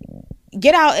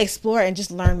get out, explore, and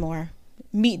just learn more.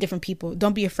 Meet different people.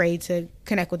 Don't be afraid to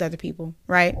connect with other people,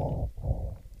 right?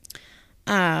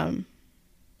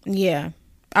 Yeah.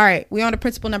 All right, we're on to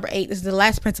principle number 8. This is the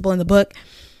last principle in the book.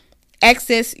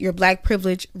 Access your Black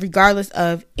privilege regardless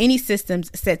of any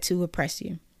systems set to oppress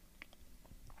you.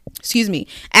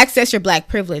 Access your Black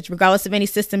privilege regardless of any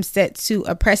systems set to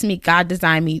oppress me. God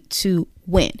designed me to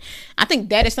win. I think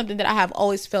that is something that I have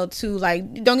always felt too.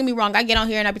 Like, don't get me wrong, I get on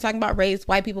here and I be talking about race,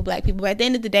 white people, Black people, but at the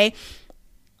end of the day,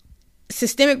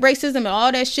 systemic racism and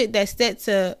all that shit that's set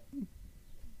to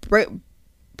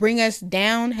bring us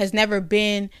down has never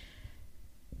been,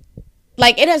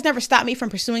 like, it has never stopped me from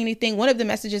pursuing anything. One of the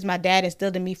messages my dad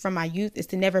instilled in me from my youth is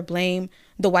to never blame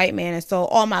the white man. And so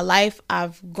all my life,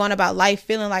 I've gone about life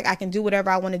feeling like I can do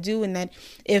whatever I want to do. And that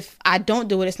if I don't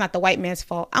do it, it's not the white man's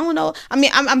fault. I don't know. I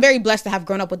mean, I'm very blessed to have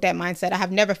grown up with that mindset. I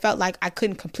have never felt like I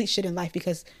couldn't complete shit in life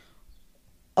because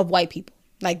of white people.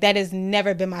 Like, that has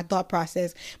never been my thought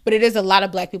process. But it is a lot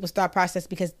of black people's thought process,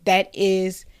 because that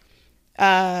is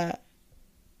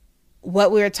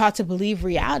what we're taught to believe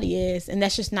reality is. And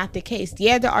that's just not the case.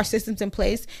 Yeah, there are systems in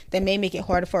place that may make it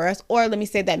harder for us, or let me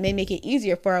say that may make it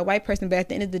easier for a white person. But at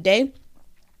the end of the day,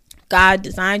 God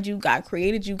designed you, God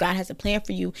created you, God has a plan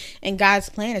for you, and God's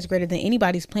plan is greater than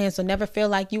anybody's plan. So never feel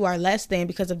like you are less than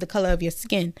because of the color of your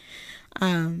skin.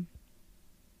 I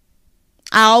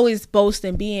always boast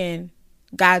in being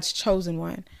God's chosen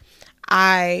one.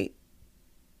 I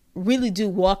really do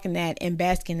walk in that and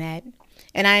bask in that.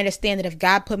 And I understand that if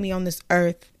God put me on this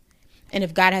earth, and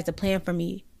if God has a plan for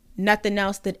me, nothing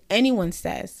else that anyone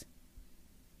says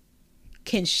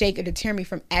can shake or deter me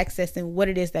from accessing what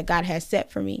it is that God has set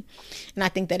for me. And I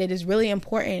think that it is really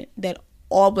important that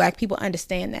all black people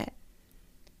understand that.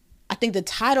 I think the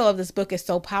title of this book is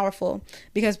so powerful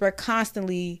because we're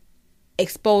constantly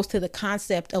exposed to the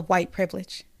concept of white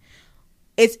privilege.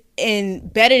 It's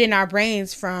embedded in our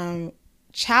brains from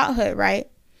childhood, right?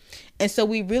 And so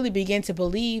we really begin to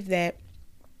believe that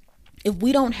if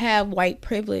we don't have white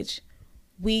privilege,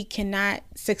 we cannot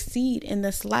succeed in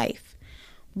this life.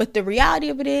 But the reality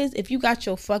of it is, if you got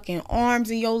your fucking arms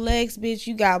and your legs, bitch,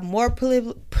 you got more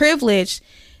privilege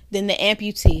than the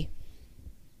amputee.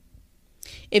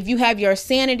 If you have your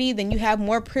sanity, then you have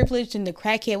more privilege than the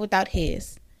crackhead without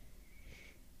his.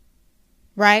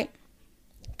 Right?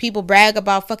 People brag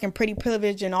about fucking pretty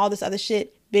privilege and all this other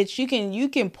shit. Bitch, you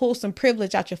can pull some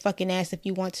privilege out your fucking ass if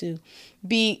you want to.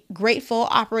 Be grateful,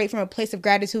 operate from a place of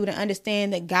gratitude, and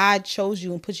understand that God chose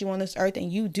you and put you on this earth,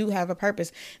 and you do have a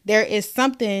purpose. There is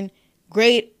something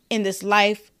great in this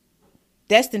life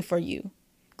destined for you,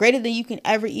 greater than you can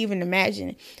ever even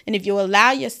imagine. And if you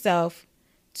allow yourself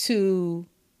to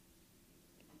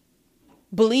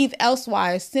believe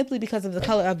elsewise simply because of the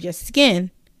color of your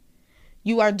skin,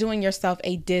 you are doing yourself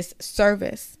a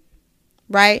disservice.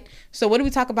 Right? So what do we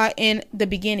talk about in the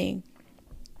beginning?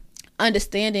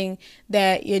 Understanding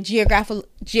that your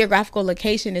geographical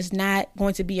location is not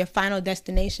going to be your final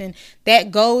destination.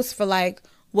 That goes for like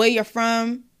where you're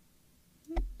from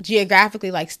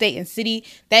geographically, like state and city.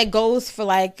 That goes for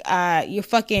like your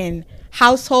fucking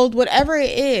household, whatever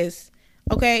it is.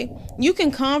 Okay? You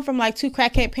can come from like two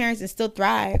crackhead parents and still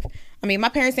thrive. I mean, my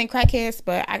parents ain't crackheads,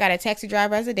 but I got a taxi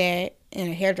driver as a dad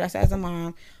and a hairdresser as a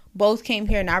mom. Both came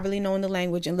here not really knowing the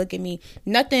language, and look at me.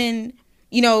 Nothing,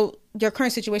 your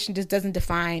current situation just doesn't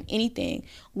define anything.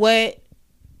 What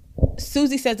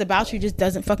Susie says about you just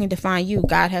doesn't fucking define you.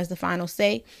 God has the final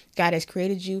say. God has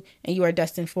created you, and you are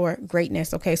destined for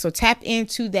greatness. Okay, so tap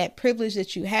into that privilege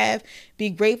that you have. Be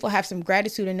grateful, have some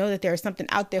gratitude, and know that there is something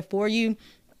out there for you.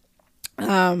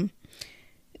 This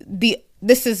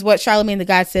is what Charlamagne Tha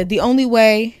God said. The only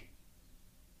way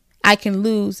I can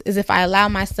lose is if I allow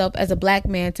myself as a black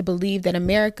man to believe that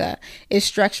America is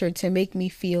structured to make me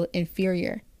feel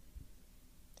inferior.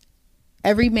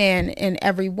 Every man and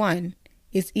every one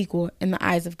is equal in the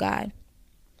eyes of God.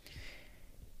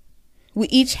 We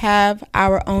each have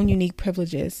our own unique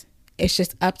privileges. It's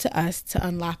just up to us to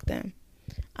unlock them.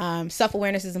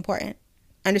 Self-awareness is important.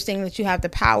 Understanding that you have the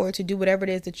power to do whatever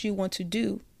it is that you want to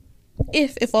do,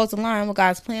 if it falls in line with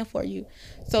God's plan for you.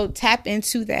 So tap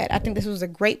into that. I think this was a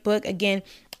great book. Again,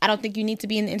 I don't think you need to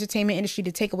be in the entertainment industry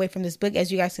to take away from this book.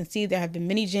 As you guys can see, there have been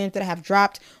many gems that I have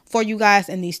dropped for you guys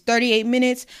in these 38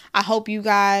 minutes. I really hope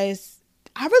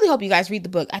you guys read the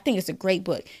book. I think it's a great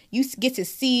book. You get to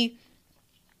see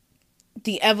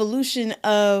the evolution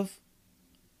of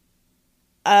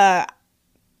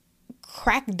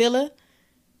crack dealer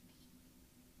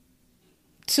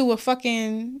to a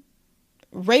fucking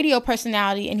radio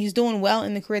personality, and he's doing well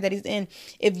in the career that he's in.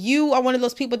 If you are one of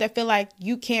those people that feel like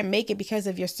you can't make it because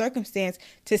of your circumstance,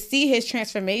 to see his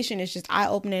transformation is just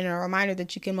eye-opening and a reminder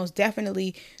that you can most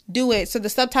definitely do it. So the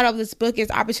subtitle of this book is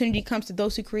Opportunity Comes to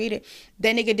Those Who Create It.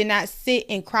 That nigga did not sit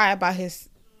and cry about his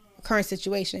current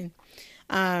situation.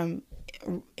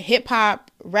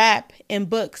 Hip-hop, rap, and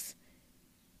books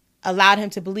allowed him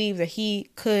to believe that he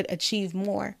could achieve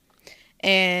more.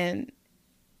 And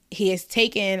he has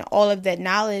taken all of that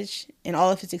knowledge and all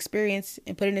of his experience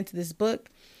and put it into this book.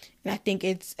 And I think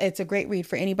it's a great read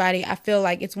for anybody. I feel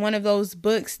like it's one of those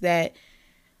books that,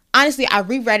 honestly, I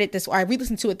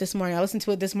re-listened to it this morning. I listened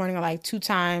to it this morning at like 2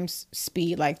 times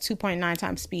speed, like 2.9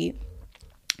 times speed.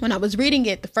 when I was reading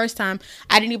it the first time,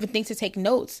 I didn't even think to take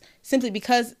notes, simply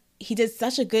because he did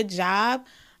such a good job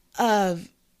of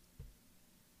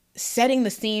setting the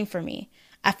scene for me.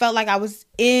 I felt like I was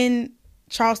in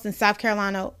Charleston, South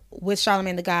Carolina with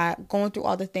Charlamagne Tha God, going through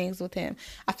all the things with him.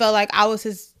 I felt like I was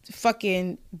his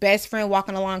fucking best friend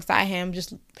walking alongside him,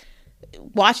 just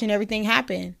watching everything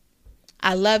happen.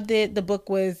 I loved it. The book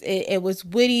was, it was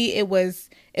witty. It was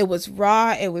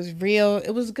raw. It was real.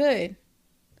 It was good.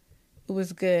 It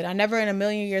was good. I never in a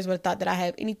million years would have thought that I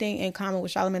have anything in common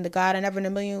with Charlamagne Tha God. I never in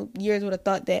a million years would have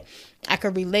thought that I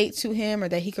could relate to him or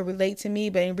that he could relate to me.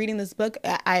 But in reading this book,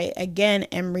 I again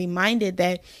am reminded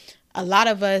that a lot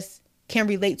of us can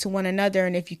relate to one another.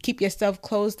 And if you keep yourself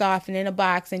closed off and in a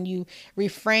box, and you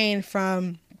refrain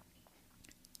from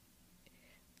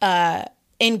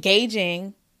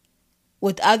engaging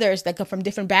with others that come from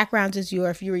different backgrounds as you, or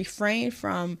if you refrain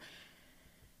from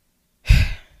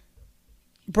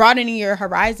broadening your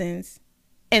horizons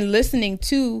and listening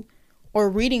to or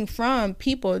reading from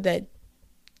people that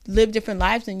live different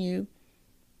lives than you,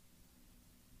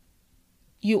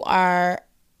 you are,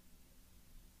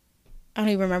 I don't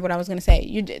even remember what I was going to say.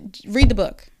 You did read the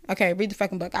book. Okay, read the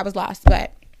fucking book. I was lost,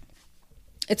 but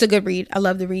it's a good read. I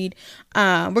love the read.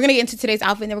 We're going to get into today's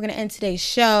outfit, and then we're going to end today's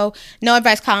show. No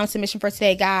advice column submission for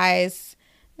today, guys.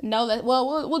 No,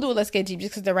 we'll do it. Let's get deep,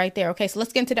 just because they're right there. Okay, so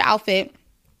let's get into the outfit.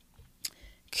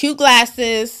 Cute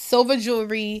glasses, silver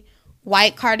jewelry,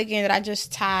 white cardigan that I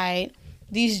just tied.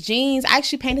 These jeans, I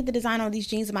actually painted the design on these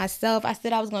jeans myself. I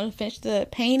said I was going to finish the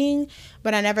painting,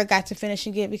 but I never got to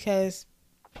finishing it because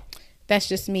that's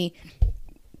just me.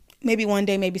 Maybe one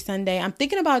day, maybe Sunday. I'm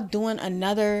thinking about doing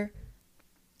another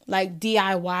like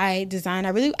DIY design.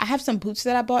 I have some boots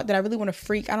that I bought that I really want to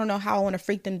freak. I don't know how I want to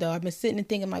freak them though. I've been sitting and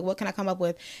thinking like, what can I come up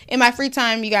with? In my free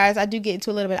time, you guys, I do get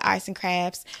into a little bit of arts and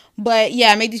crafts. But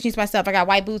yeah, I made these jeans myself. I got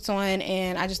white boots on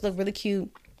and I just look really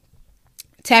cute.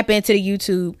 Tap into the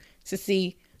YouTube to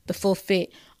see the full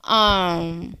fit.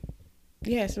 Yeah,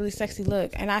 it's a really sexy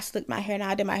look. And I slicked my hair. Now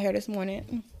I did my hair this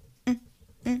morning.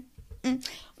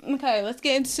 Okay, let's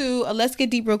get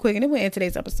deep real quick, and then we'll end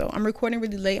today's episode. I'm recording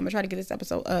really late. I'm gonna try to get this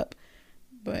episode up,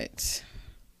 but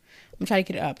I'm gonna try to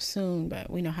get it up soon, but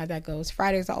we know how that goes.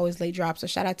 Fridays are always late drops, so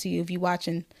shout out to you if you're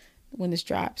watching when this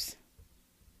drops.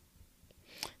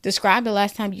 Describe the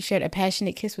last time you shared a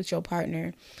passionate kiss with your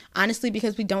partner. Honestly,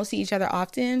 because we don't see each other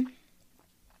often,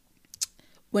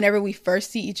 whenever we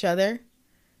first see each other,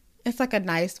 it's like a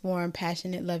nice, warm,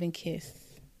 passionate, loving kiss.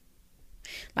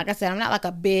 Like I said, I'm not like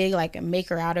a big, like a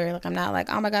maker outer. Like I'm not like,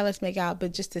 oh my God, let's make out.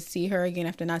 But just to see her again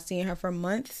after not seeing her for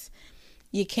months,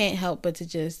 you can't help but to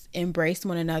just embrace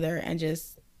one another and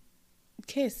just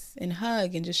kiss and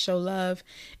hug and just show love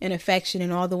and affection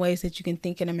in all the ways that you can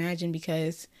think and imagine,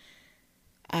 because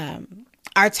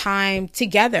our time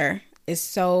together is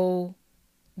so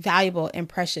valuable and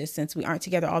precious since we aren't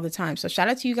together all the time. So shout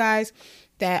out to you guys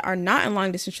that are not in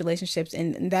long distance relationships,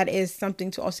 and that is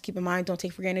something to also keep in mind. Don't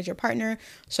take for granted your partner.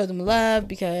 Show them love,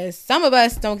 because some of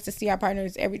us don't get to see our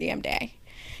partners every damn day.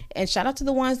 And shout out to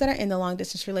the ones that are in the long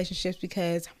distance relationships,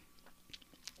 because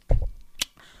I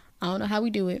don't know how we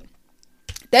do it.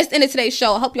 That's the end of today's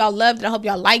show. I hope y'all loved it. I hope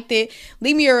y'all liked it.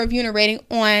 Leave me a review and a rating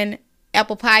on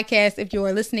Apple Podcasts. If you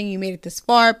are listening, you made it this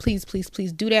far, please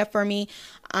do that for me.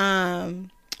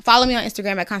 Follow me on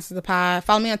Instagram at Constance Tha Pod.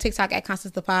 Follow me on TikTok at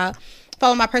Constance Tha Pod.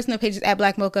 Follow my personal pages at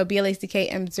Black Mocha,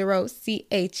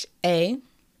 BLACKM0CHA.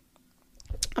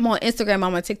 I'm on Instagram,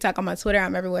 I'm on TikTok, I'm on Twitter,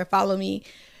 I'm everywhere. Follow me.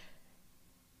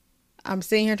 I'm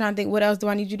sitting here trying to think, what else do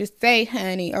I need you to say,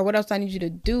 honey? Or what else do I need you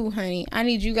to do, honey? I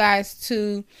need you guys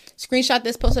to screenshot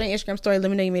this, post it on your Instagram story.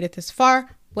 Let me know you made it this far.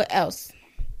 What else?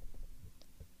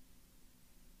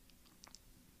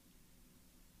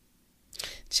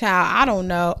 Child, I don't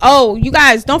know. Oh, you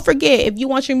guys, don't forget, if you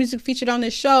want your music featured on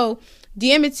this show,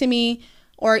 DM it to me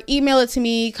or email it to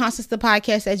me,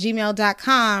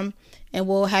 constancethapodcast@gmail.com, and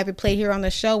we'll have it played here on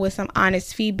the show with some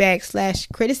honest feedback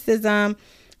 / criticism.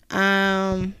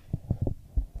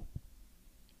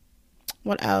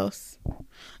 What else?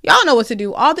 Y'all know what to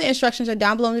do. All the instructions are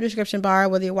down below in the description bar,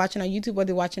 whether you're watching on YouTube, whether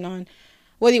you're watching on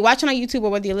YouTube, or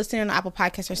whether you're listening on Apple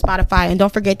Podcasts or Spotify. And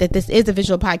don't forget that this is a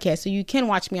visual podcast, so you can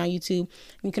watch me on YouTube.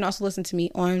 You can also listen to me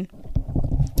on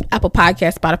Apple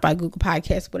Podcasts, Spotify, Google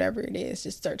Podcasts, whatever it is.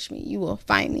 Just search me. You will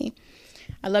find me.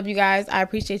 I love you guys. I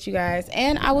appreciate you guys.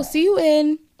 And I will see you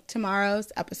in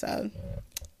tomorrow's episode.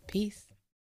 Peace.